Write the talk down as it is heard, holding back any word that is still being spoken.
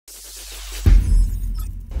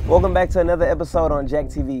Welcome back to another episode on Jack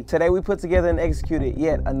TV. Today we put together and executed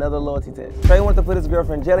yet another loyalty test. Trey wanted to put his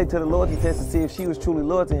girlfriend Jelly to the loyalty test to see if she was truly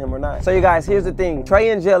loyal to him or not. So you guys, here's the thing. Trey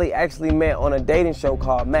and Jelly actually met on a dating show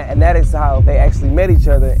called Matt, and that is how they actually met each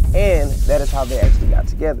other, and that is how they actually got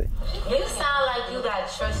together. You sound like you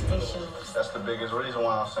got trust issues. That's the biggest reason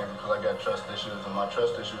why I'm single, because I got trust issues, and my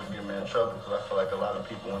trust issues get me in trouble, because I feel like a lot of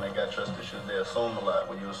people, when they got trust issues, they assume a lot.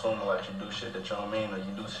 When you assume a lot, you do shit that you don't mean, or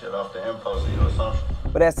you do shit off the impulse of your assumption.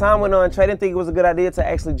 But as time went on, Trey didn't think it was a good idea to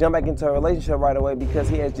actually jump back into a relationship right away because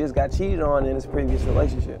he has just got cheated on in his previous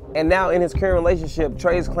relationship. And now in his current relationship,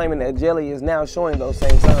 Trey is claiming that Jelly is now showing those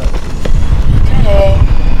same signs. Hey.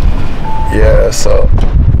 Yeah, so.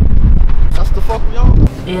 That's the fuck y'all?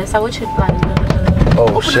 Yeah, so what you planning to do?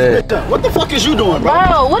 Oh shit. What the fuck is you doing, bro?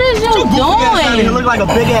 Bro, what is you doing? You look like a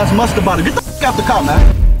big ass mustard bottle. Get the fuck out the car,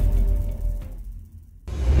 man.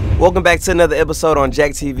 Welcome back to another episode on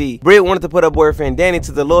Jack TV. Britt wanted to put her boyfriend Danny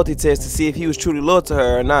to the loyalty test to see if he was truly loyal to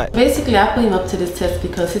her or not. Basically, I put him up to this test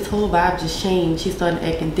because his whole vibe just changed. He started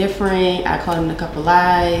acting different. I called him a couple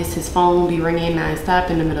lies. His phone be ringing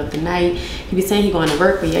non-stop in the middle of the night. He be saying he going to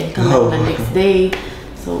work, but yeah, he come back the next day.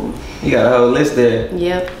 So you got a whole list there.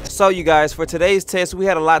 Yep. So you guys, for today's test, we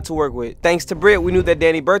had a lot to work with. Thanks to Britt, we knew that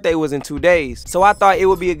Danny's birthday was in 2 days. So I thought it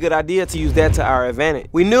would be a good idea to use that to our advantage.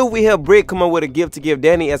 We knew if we helped Britt come up with a gift to give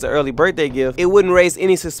Danny as an early birthday gift, it wouldn't raise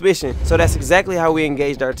any suspicion. So that's exactly how we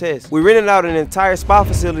engaged our test. We rented out an entire spa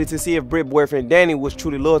facility to see if Britt's boyfriend Danny was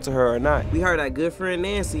truly loyal to her or not. We hired our good friend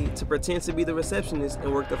Nancy to pretend to be the receptionist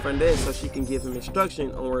and work the front desk so she can give him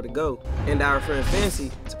instruction on where to go. And our friend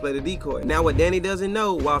Fancy to play the decoy. Now what Danny doesn't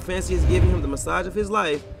know, while Fancy is giving him the massage of his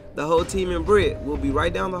life, the whole team and Britt will be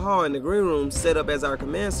right down the hall in the green room set up as our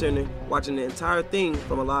command center, watching the entire thing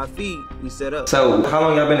from a live feed we set up. So how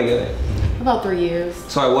long y'all been together? About 3 years.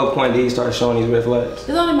 So at what point did he start showing these red flags? It's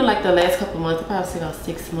only been like the last couple months. I'd probably say about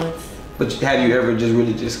 6 months. But have you ever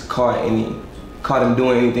just caught him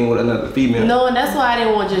doing anything with another female? No, and that's why I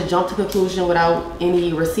didn't want to just jump to conclusion without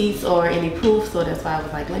any receipts or any proof. So that's why I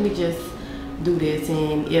was like, let me just do this,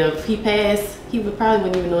 and if he passed, he probably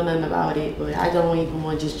wouldn't even know nothing about it. But I don't even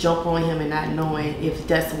want to just jump on him and not knowing if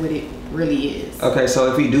that's what it really is. Okay,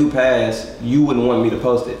 so if he do pass, you wouldn't want me to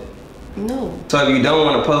post it? No. So if you don't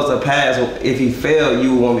want to post a pass, if he failed,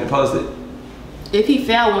 you would want me to post it? If he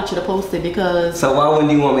failed, I want you to post it because... So why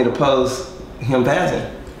wouldn't you want me to post him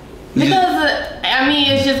passing? Because I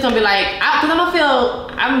mean, it's just gonna be like, I'm gonna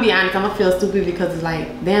be honest, I'm gonna feel stupid because it's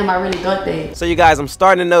like, damn, I really thought that. So you guys, I'm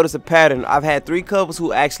starting to notice a pattern. I've had 3 couples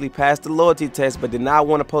who actually passed the loyalty test but did not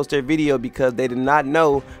want to post their video because they did not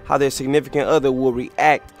know how their significant other will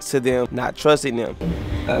react to them not trusting them.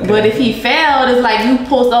 Okay. But if he failed, it's like you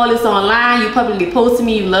post all this online, you publicly post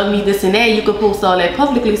me, you love me, this and that. You could post all that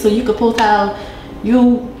publicly, so you could post how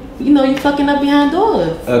you fucking up behind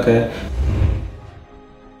doors. Okay.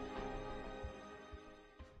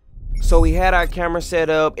 So we had our camera set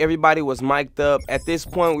up, everybody was mic'd up. At this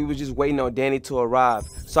point, we were just waiting on Danny to arrive.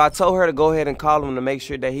 So I told her to go ahead and call him to make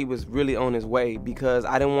sure that he was really on his way because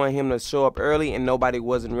I didn't want him to show up early and nobody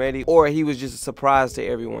wasn't ready, or he was just a surprise to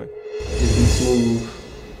everyone. Just be smooth,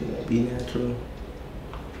 be natural,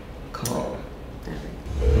 calm.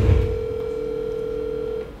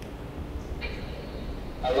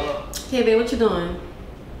 Hello? Hey babe, what you doing?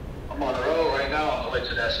 I'm on the road right now. On the way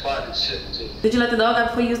to that spot to ship to. Did you let the dog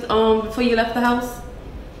out before you left the house?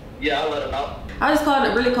 Yeah, I let him out. I just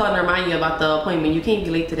really called to remind you about the appointment. You can't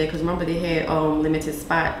be late today because remember they had limited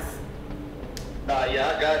spots. Nah,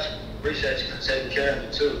 yeah, I got you. Appreciate you for taking care of me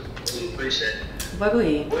too. Really appreciate it. But go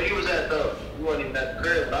ahead. Where you was at though? You wasn't even at the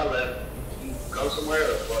crib when I left. You go somewhere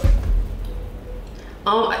or what?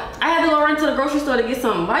 I had to go run to the grocery store to get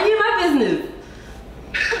something. Why you in my business?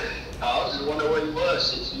 I was just wondering where you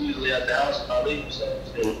was since you usually at the house when I leave. So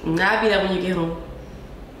I'll be there when you get home.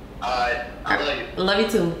 Alright, I love you. I love you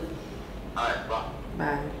too. Alright, bye.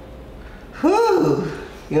 Bye. Whew,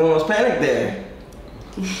 you almost panicked there.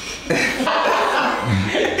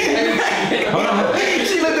 Hold on.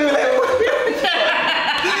 She looked at me like,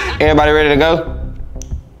 everybody ready to go?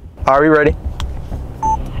 Are we ready?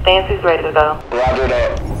 Fancy's ready to go. Roger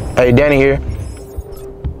that. Hey, Danny here.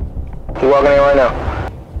 You walking in right now?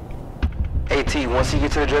 Hey T, once you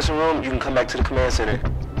get to the dressing room, you can come back to the command center.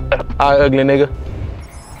 Alright, ugly nigga.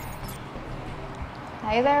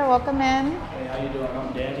 Hi there, welcome in. Hey, how you doing?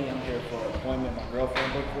 I'm Danny. I'm here for an appointment. My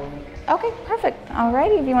girlfriend booked for me. Okay, perfect.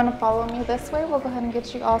 Alrighty, if you want to follow me this way, we'll go ahead and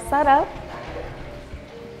get you all set up.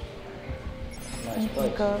 Nice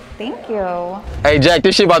place. Go. Thank you. Hey, Jack,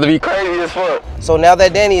 this shit about to be crazy as fuck. So now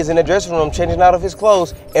that Danny is in the dressing room changing out of his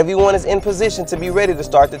clothes, everyone is in position to be ready to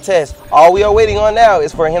start the test. All we are waiting on now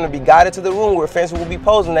is for him to be guided to the room where Fancy will be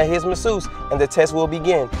posing as his masseuse, and the test will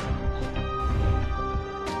begin.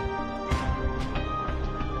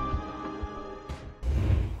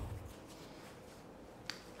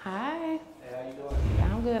 Hi. Hey, how you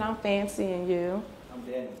doing? I'm good. I'm Fancy, and you? I'm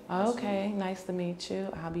Danny. Okay, nice to meet you.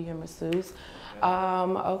 I'll be your masseuse.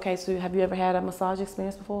 Okay, so have you ever had a massage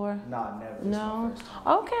experience before? Nah, never. This is No? my first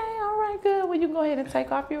time. Okay, all right, good. Well, you can go ahead and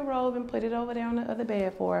take off your robe and put it over there on the other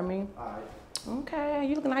bed for me. All right. Okay,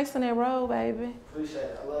 you look nice in that robe, baby. Appreciate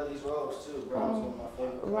it. I love these robes too, bro. It's one of my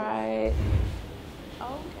favorite colors. Right.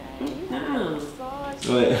 Okay. You want a massage?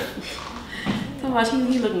 Go ahead. Talking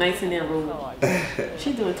about he look nice in that robe.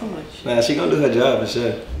 She doing too much. Nah, she gonna do her job for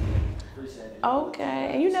sure. Appreciate it. Okay,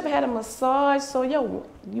 and you never had a massage, so you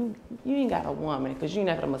ain't got a woman, because you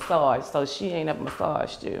never had a massage, so she ain't never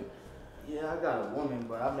massaged you. Yeah, I got a woman,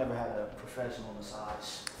 but I've never had a professional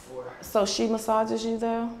massage before. So she massages you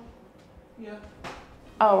though? Yeah.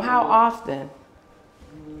 Oh, how often?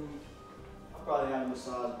 I probably had a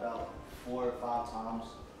massage about 4 or 5 times.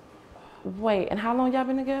 Wait, and how long y'all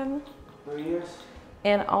been together? 3 years?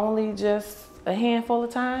 And only just a handful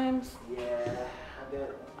of times? Yeah, I did.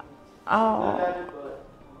 I Oh, got it, but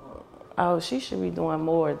oh, she should be doing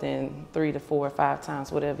more than 3 to 4 or 5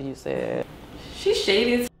 times, whatever you said. She's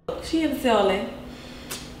shady as fuck. She had to say all that.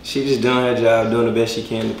 She just doing her job, doing the best she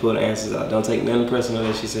can to pull the answers out. Don't take nothing personal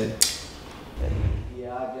that she said.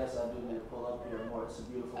 yeah, I guess I do need to pull up here more. It's a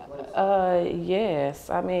beautiful place. Yes.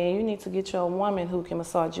 I mean, you need to get you a woman who can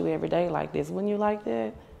massage you every day like this. Wouldn't you like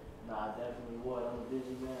that? Nah, I definitely would. I'm a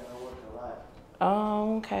busy man. I work a lot.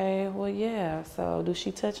 Oh, okay. Well, yeah. So, do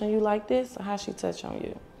she touch on you like this, or how she touch on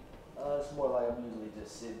you? It's more like I'm usually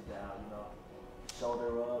just sitting down, you know,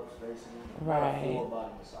 shoulder rubs, basically. Right. Not a full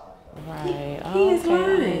body massage. Right. He is Okay.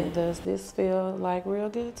 lying. Does this feel like real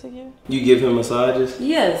good to you? You give him massages?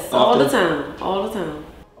 Yes, all the Often? time. All the time.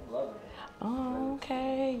 I'm loving it. Oh,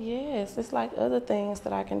 okay. Yes. It's like other things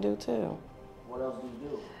that I can do too. What else do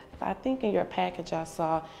you do? I think in your package I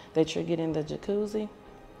saw that you're getting the jacuzzi.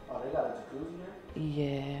 Oh, they got a jacuzzi here?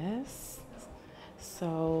 Yes.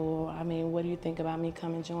 So, I mean, what do you think about me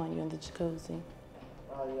coming join you in the jacuzzi?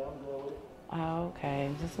 Oh, yeah, I'm good with it. Oh, okay.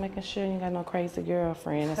 Just making sure you ain't got no crazy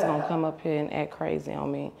girlfriend that's gonna come up here and act crazy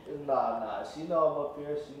on me. Nah. She know I'm up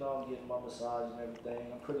here. She know I'm getting my massage and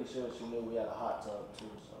everything. I'm pretty sure she knew we had a hot tub, too,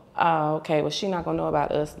 so. Oh, okay. Well, she not gonna know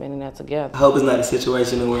about us being in there together. I hope it's not a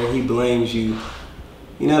situation where he blames you.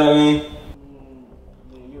 You know what I mean?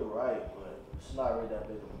 I mean, you're right, but it's not really that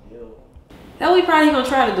big of a deal. That what we probably gonna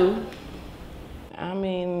try to do. I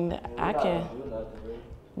mean, We're I not can. gonna do nothing, really.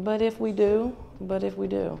 But if we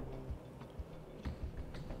do.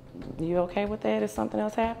 You okay with that if something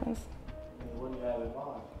else happens? I mean, what do you have in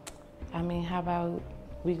mind? I mean, how about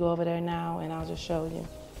we go over there now and I'll just show you?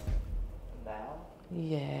 Now?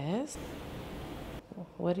 Yes.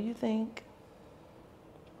 What do you think?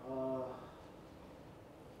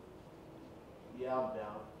 Yeah, I'm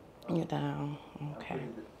down. You're down. Okay.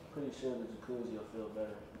 I'm pretty sure the jacuzzi will feel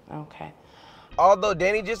better. Okay. Although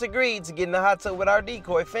Danny just agreed to get in the hot tub with our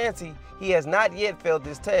decoy, Fancy, he has not yet failed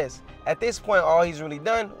this test. At this point, all he's really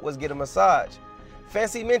done was get a massage.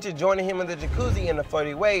 Fancy mentioned joining him in the jacuzzi in a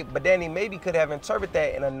flirty way, but Danny maybe could have interpreted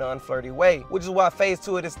that in a non-flirty way, which is why phase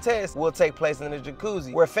 2 of this test will take place in the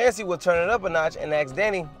jacuzzi, where Fancy will turn it up a notch and ask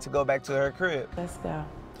Danny to go back to her crib. Let's go.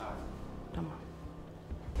 Come on.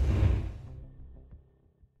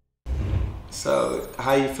 So,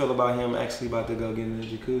 how you feel about him actually about to go get in the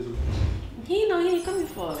jacuzzi? He know he ain't coming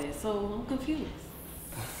for that, so I'm confused.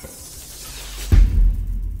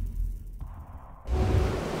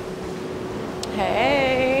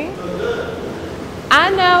 Hey. I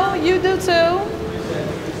know, you do too.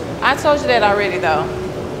 I told you that already though.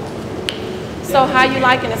 So how you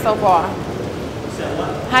liking it so far?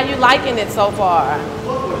 How you liking it so far?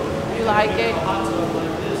 You like it?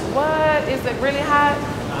 What? Is it really hot?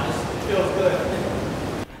 It feels good.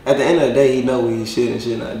 At the end of the day, he know what he should and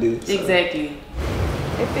should not do. So. Exactly.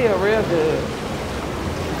 It feel real good.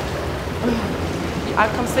 I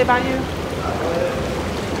come sit by you?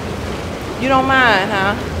 You don't mind,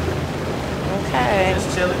 huh? Okay.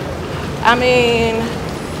 Just chilling. I mean,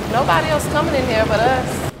 nobody else coming in here but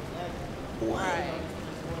us. Right.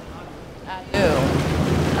 I do.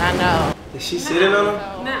 I know. Is she sitting on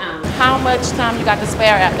him? Nuh-uh. How much time you got to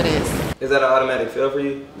spare after this? Is that an automatic fail for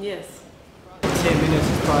you? Yes. 10 minutes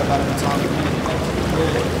is probably about the time.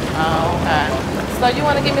 Oh, okay. So you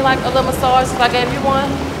want to give me like a little massage like I gave you one?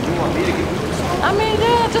 You want me to give you some? I mean,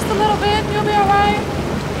 yeah, just a little bit. You'll be alright.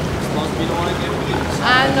 Supposed to be the one that give me some.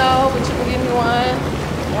 I know, but you can give me one.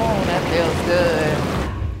 Oh, that feels good.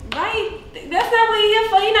 Right? That's not what he's here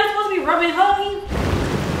for. He's not supposed to be rubbing her.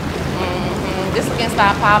 This is against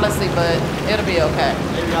our policy, but it'll be okay.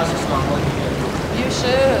 Maybe I should start working here. You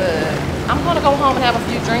should. I'm gonna go home and have a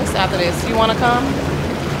few drinks after this. You wanna come?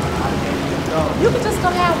 You can just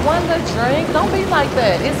come have one little drink. Don't be like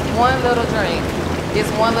that. It's one little drink. It's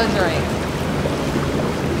one little drink.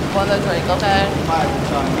 One little drink, okay?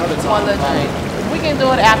 One little drink. We can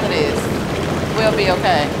do it after this. We'll be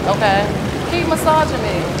okay, okay? Keep massaging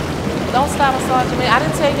me. Don't stop massaging me. I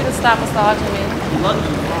didn't tell you to stop massaging me.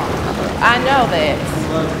 I know that.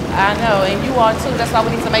 I know, and you are too. That's why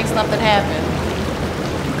we need to make something happen.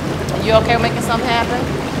 You okay with making something happen?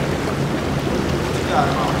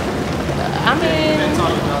 I mean,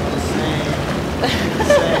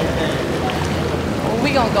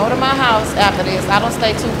 we gonna go to my house after this. I don't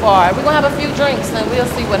stay too far. We're gonna have a few drinks and we'll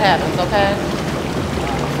see what happens, okay?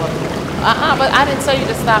 But I didn't tell you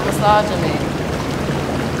to stop massaging me.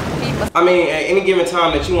 I mean, at any given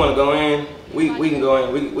time that you want to go in, we can go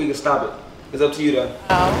in. We can stop it. It's up to you though.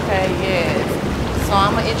 Okay, yes. So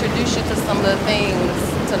I'm gonna introduce you to some of the things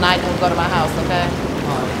tonight when we go to my house, okay?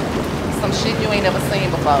 Some shit you ain't never seen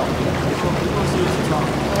before.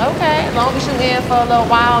 Okay, as long as you in for a little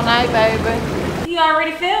wild night, baby. He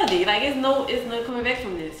already failed it. Like, it's no coming back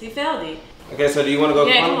from this. He failed it. Okay, so do you want to go?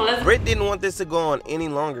 Yeah, come on, let's. Britt didn't want this to go on any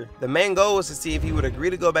longer. The main goal was to see if he would agree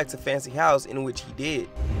to go back to Fancy House, in which he did.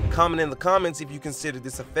 Comment in the comments if you consider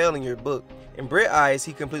this a fail in your book. In Britt's eyes,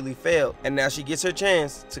 he completely failed, and now she gets her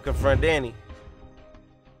chance to confront Danny.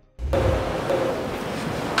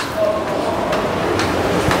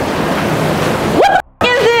 What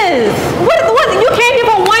is this? What? You came here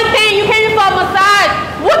for one thing. You came here for a massage.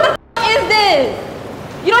 What the is this?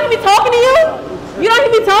 You don't hear me talking to you? You don't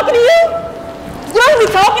hear me talking to you? You don't hear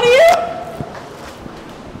me talking to you?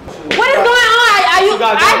 What is going on?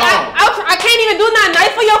 I can't even do nothing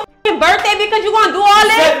nice for your birthday because you're gonna do all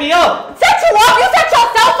this? Set me up. Set you up? You set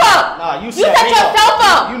yourself up. Nah, you set yourself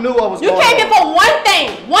up. You knew what was going on. You came here for one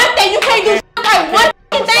thing. One thing. You can't do like one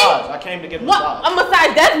thing. I came to get a massage. A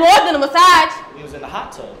massage. That's more than a massage. He was in the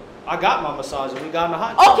hot tub. I got my massage and we got in the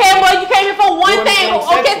hot tub. Okay, well you came here for one thing.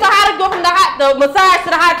 Okay, so how to go from the massage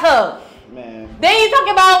to the hot tub? Man. Then you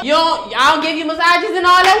talking about I don't give you massages and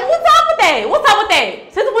all that. What's up with that? What's up with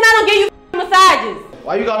that? Since when I don't give you massages?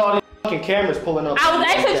 Why you got all these fucking cameras pulling up? I was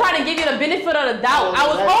actually trying to give you the benefit of the doubt. I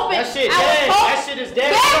was hoping. That shit dead. That shit is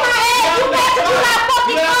dead. Dead my ass. You mad because you got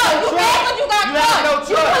fucking caught. You mad because you got caught.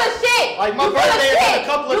 You full of shit. Like my birthday is in a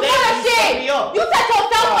couple of days. You set me up. You set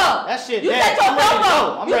yourself up. That shit You dead. set yourself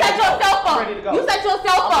up. You set yourself up. I'm ready to go. You set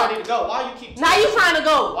yourself up. I'm ready to go. Why you keep? Now you trying to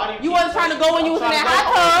go. You wasn't trying to go when you was in that hot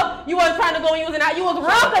tub. You wasn't trying to go when you was in that. You was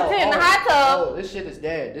real content in the hot tub. Oh, this shit is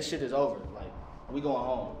dead. This shit is over. Like we going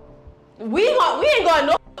home. We ain't going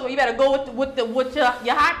no. You better go with your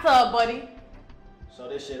hot tub, buddy. So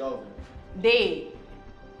this shit over. Dead.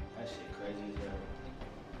 That shit crazy as hell.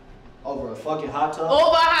 Over a fucking hot tub?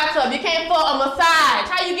 Over a hot tub. You came for a massage.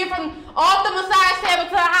 How you get from off the massage table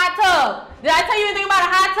to a hot tub? Did I tell you anything about a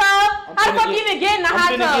hot tub? How the fuck you even get in a hot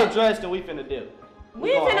tub? I'm finna get dressed and we finna dip.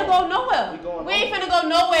 We ain't finna go nowhere. We ain't finna go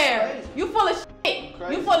nowhere. Crazy. You full of shit.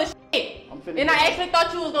 You full of shit. And I actually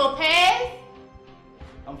thought you was gonna pass.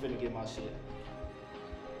 I'm finna get my shit.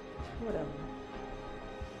 Whatever.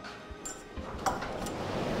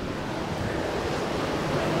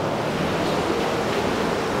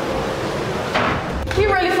 He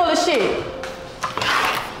really full of shit.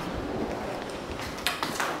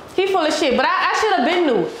 He full of shit, but I should have been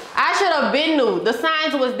new. I should have been new. The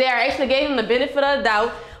signs was there. I actually gave him the benefit of the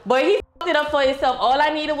doubt, but he fucked it up for himself. All I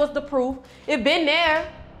needed was the proof. It been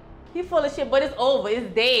there. He full of shit, but it's over. It's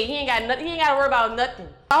dead. He ain't got nothing. He ain't got to worry about nothing.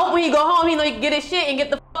 I hope when he go home, he know he can get his shit and get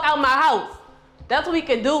the fuck out of my house. That's what we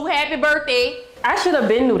can do. Happy birthday. I should have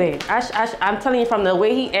been knew that. I'm telling you, from the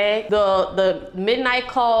way he act, the midnight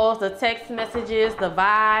calls, the text messages, the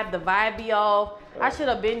vibe be off. I should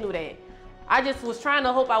have been knew that. I just was trying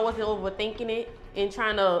to hope I wasn't overthinking it and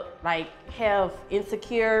trying to like have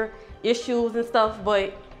insecure issues and stuff,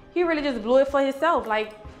 but he really just blew it for himself.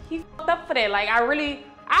 Like he fucked up for that. Like I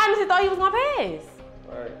honestly thought he was gonna pass.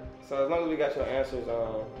 Alright. So as long as we got your answers,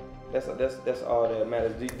 that's all that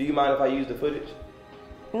matters. Do you mind if I use the footage?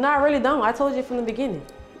 No, I really don't. I told you from the beginning.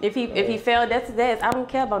 If he failed, that's his ass. I don't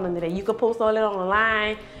care about none of that. You can post all that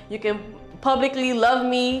online. You can publicly love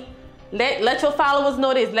me. Let your followers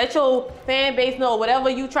know this. Let your fan base know. Whatever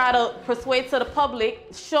you try to persuade to the public,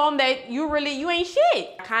 show them that you ain't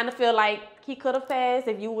shit. I kind of feel like he could have passed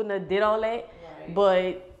if you wouldn't have did all that. Right.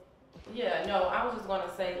 But Yeah, no, I was just gonna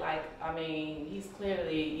say, like, I mean, he's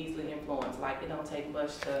clearly easily influenced. Like, it don't take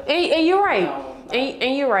much to. And you're right. You know, like,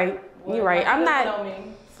 and you're right. You're right. Like, I'm he not. doesn't know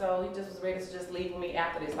me, so he just was ready to just leave with me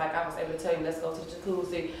after this. Like, I was able to tell him, let's go to the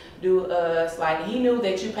jacuzzi, do us. Like, he knew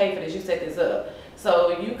that you paid for this. You set this up,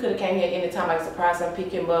 so you could have came here any time, like, surprise him,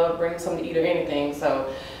 pick him up, bring him something to eat or anything.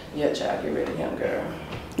 So, yeah, child, get rid of him, girl.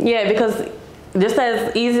 Yeah, because just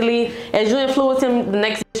as easily as you influence him, the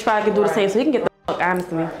next bitch probably could do the same. So he can get the fuck,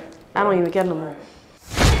 honestly. I don't even care no more.